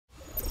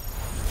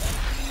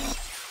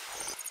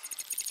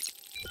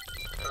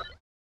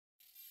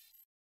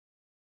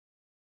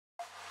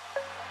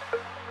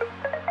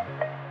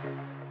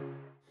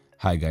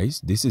Hi guys,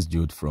 this is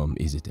Jude from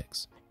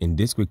𝐒𝐄𝑃. In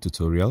this quick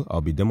tutorial,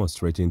 I'll be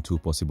demonstrating two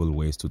possible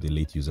ways to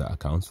delete user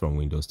accounts from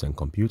Windows 10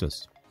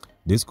 computers.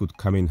 This could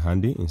come in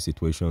handy in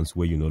situations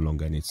where you no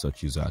longer need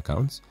such user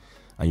accounts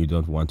and you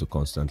don't want to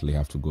constantly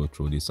have to go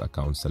through this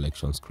account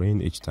selection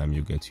screen each time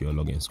you get to your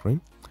login screen.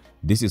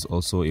 This is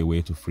also a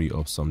way to free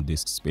up some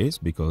disk space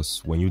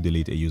because when you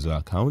delete a user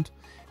account,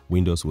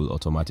 Windows will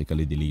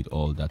automatically delete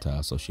all data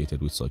associated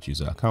with such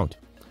user account,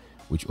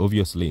 which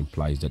obviously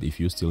implies that if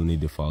you still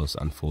need the files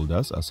and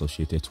folders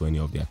associated to any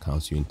of the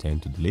accounts you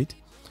intend to delete,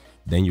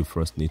 then you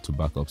first need to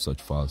back up such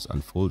files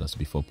and folders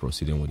before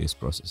proceeding with this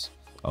process.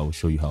 I will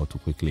show you how to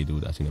quickly do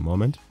that in a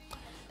moment.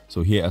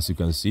 So here, as you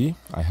can see,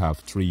 I have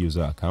three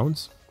user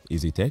accounts: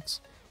 𝐒𝐄𝑃,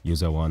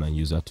 user 1 and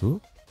user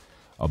 2.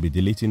 I'll be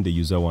deleting the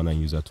user 1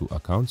 and user 2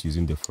 accounts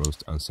using the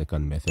first and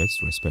second methods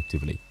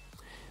respectively.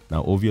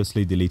 Now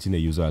obviously deleting a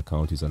user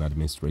account is an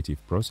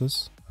administrative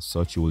process. As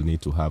such, you will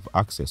need to have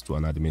access to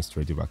an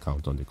administrative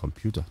account on the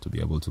computer to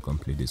be able to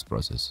complete this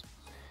process.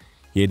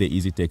 Here the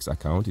𝐒𝐄𝑃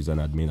account is an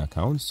admin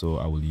account, so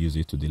I will use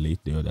it to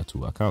delete the other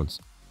two accounts.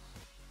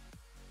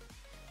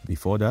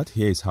 Before that,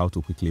 here is how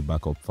to quickly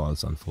back up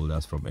files and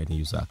folders from any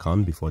user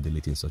account before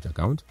deleting such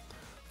account.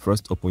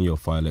 First, open your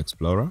File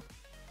Explorer.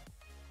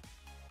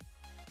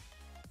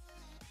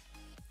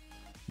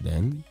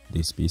 Then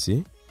this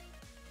PC.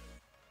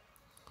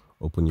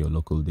 Open your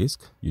local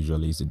disk,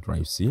 usually is the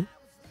drive C.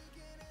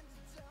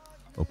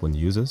 Open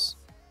Users,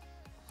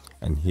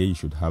 and here you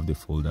should have the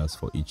folders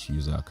for each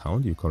user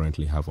account you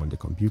currently have on the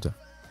computer.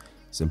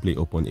 Simply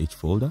open each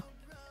folder.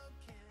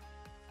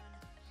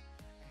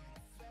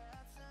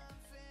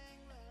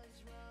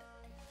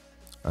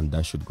 And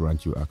that should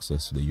grant you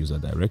access to the user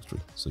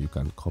directory, so you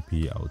can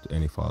copy out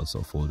any files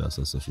or folders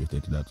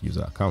associated to that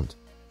user account.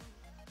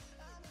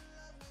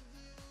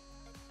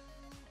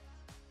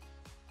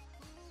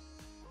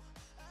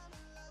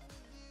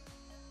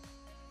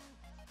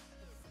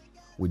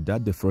 With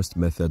that, the first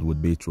method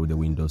would be through the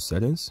Windows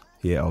settings.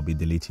 Here I'll be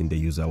deleting the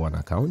user 1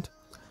 account.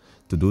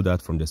 To do that,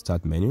 from the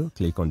start menu,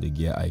 click on the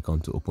gear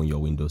icon to open your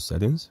Windows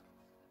settings.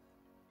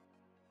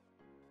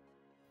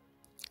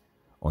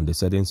 On the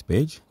settings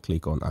page,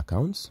 click on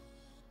Accounts.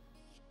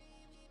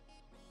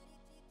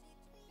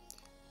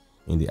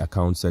 In the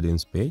account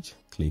settings page,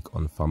 click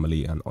on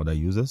Family and Other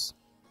Users.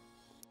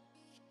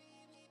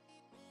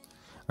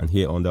 And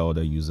here under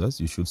Other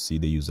Users, you should see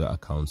the user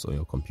accounts on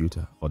your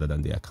computer other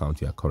than the account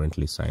you are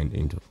currently signed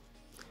into.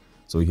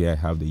 So here I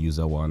have the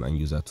user 1 and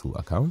user 2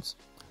 accounts.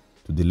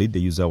 To delete the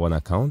user 1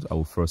 account, I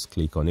will first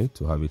click on it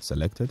to have it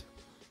selected.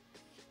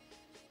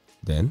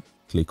 Then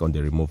click on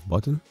the Remove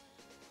button.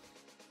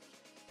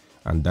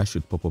 And that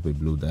should pop up a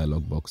blue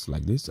dialog box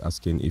like this,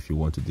 asking if you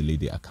want to delete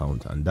the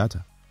account and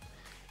data.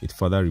 It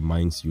further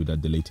reminds you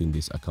that deleting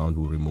this account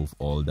will remove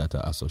all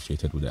data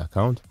associated with the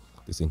account.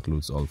 This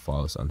includes all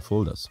files and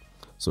folders.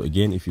 So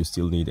again, if you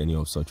still need any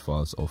of such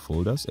files or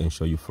folders,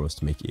 ensure you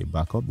first make a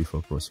backup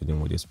before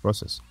proceeding with this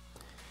process.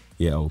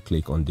 Here I will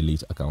click on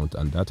Delete Account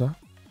and Data,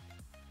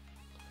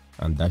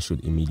 and that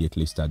should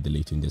immediately start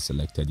deleting the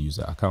selected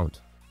user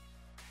account.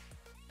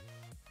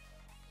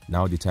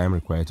 Now the time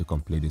required to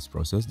complete this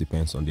process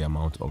depends on the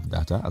amount of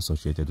data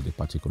associated with a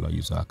particular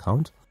user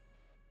account.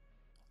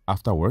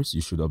 Afterwards,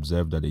 you should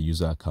observe that the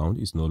user account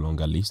is no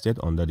longer listed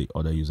under the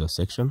Other User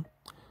section.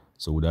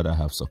 So with that, I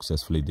have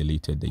successfully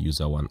deleted the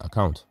user 1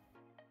 account.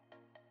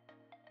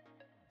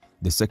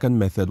 The second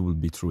method will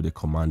be through the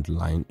command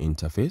line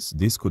interface.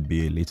 This could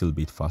be a little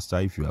bit faster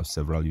if you have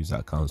several user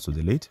accounts to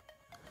delete.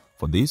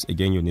 For this,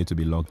 again, you need to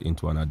be logged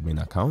into an admin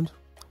account.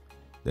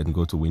 Then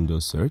go to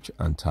Windows Search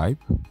and type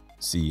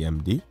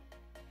CMD.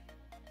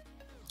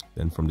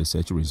 Then from the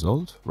search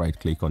result,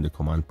 right-click on the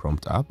command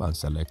prompt app and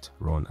select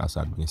Run as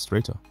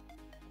Administrator.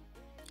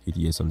 Hit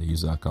yes on the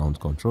user account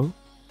control.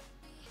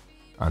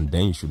 And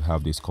then you should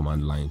have this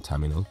command line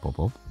terminal pop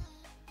up.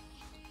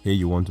 Here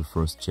you want to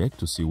first check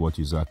to see what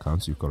user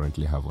accounts you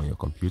currently have on your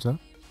computer.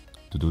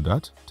 To do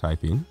that,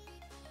 type in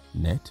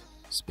net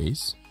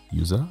space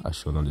user as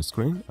shown on the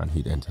screen and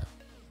hit enter.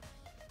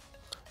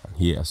 And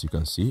here, as you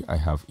can see, I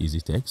have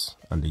𝐒𝐄𝑃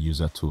and the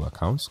user 2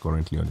 accounts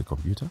currently on the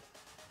computer.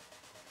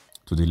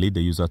 To delete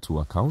the user 2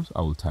 account,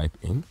 I will type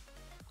in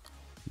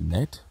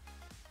net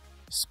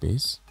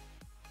space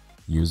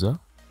user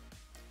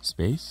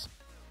space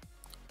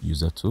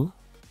user 2,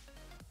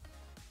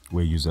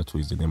 where user 2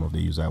 is the name of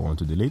the user I want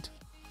to delete,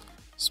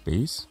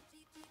 space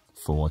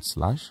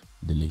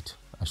 /delete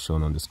as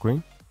shown on the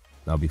screen.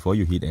 Now before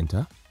you hit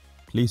enter,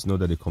 please note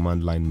that the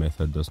command line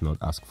method does not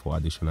ask for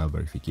additional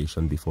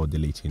verification before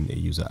deleting a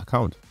user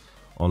account,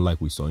 unlike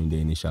we saw in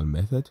the initial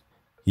method.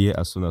 Here,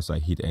 as soon as I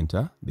hit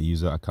enter, the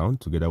user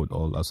account together with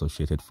all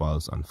associated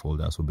files and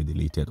folders will be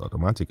deleted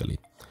automatically.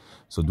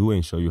 So do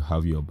ensure you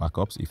have your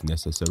backups if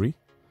necessary.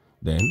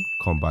 Then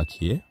come back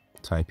here,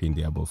 type in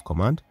the above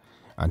command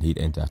and hit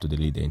enter to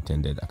delete the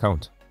intended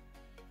account.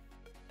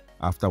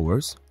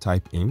 Afterwards,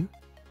 type in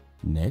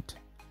net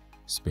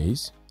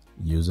space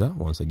user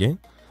once again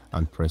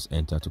and press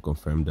enter to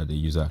confirm that the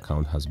user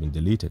account has been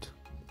deleted.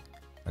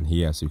 And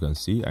here, as you can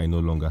see, I no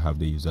longer have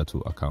the user 2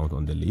 account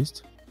on the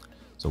list.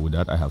 So with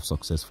that, I have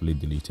successfully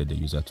deleted the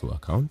user2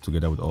 account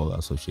together with all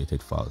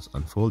associated files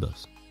and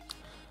folders.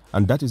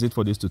 And that is it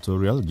for this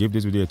tutorial. Give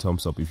this video a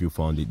thumbs up if you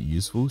found it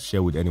useful.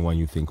 Share with anyone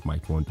you think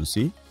might want to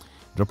see.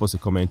 Drop us a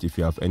comment if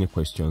you have any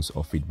questions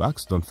or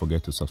feedbacks. Don't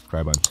forget to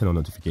subscribe and turn on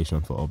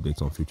notifications for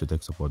updates on future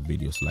tech support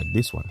videos like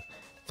this one.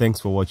 Thanks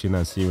for watching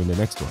and see you in the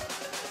next one.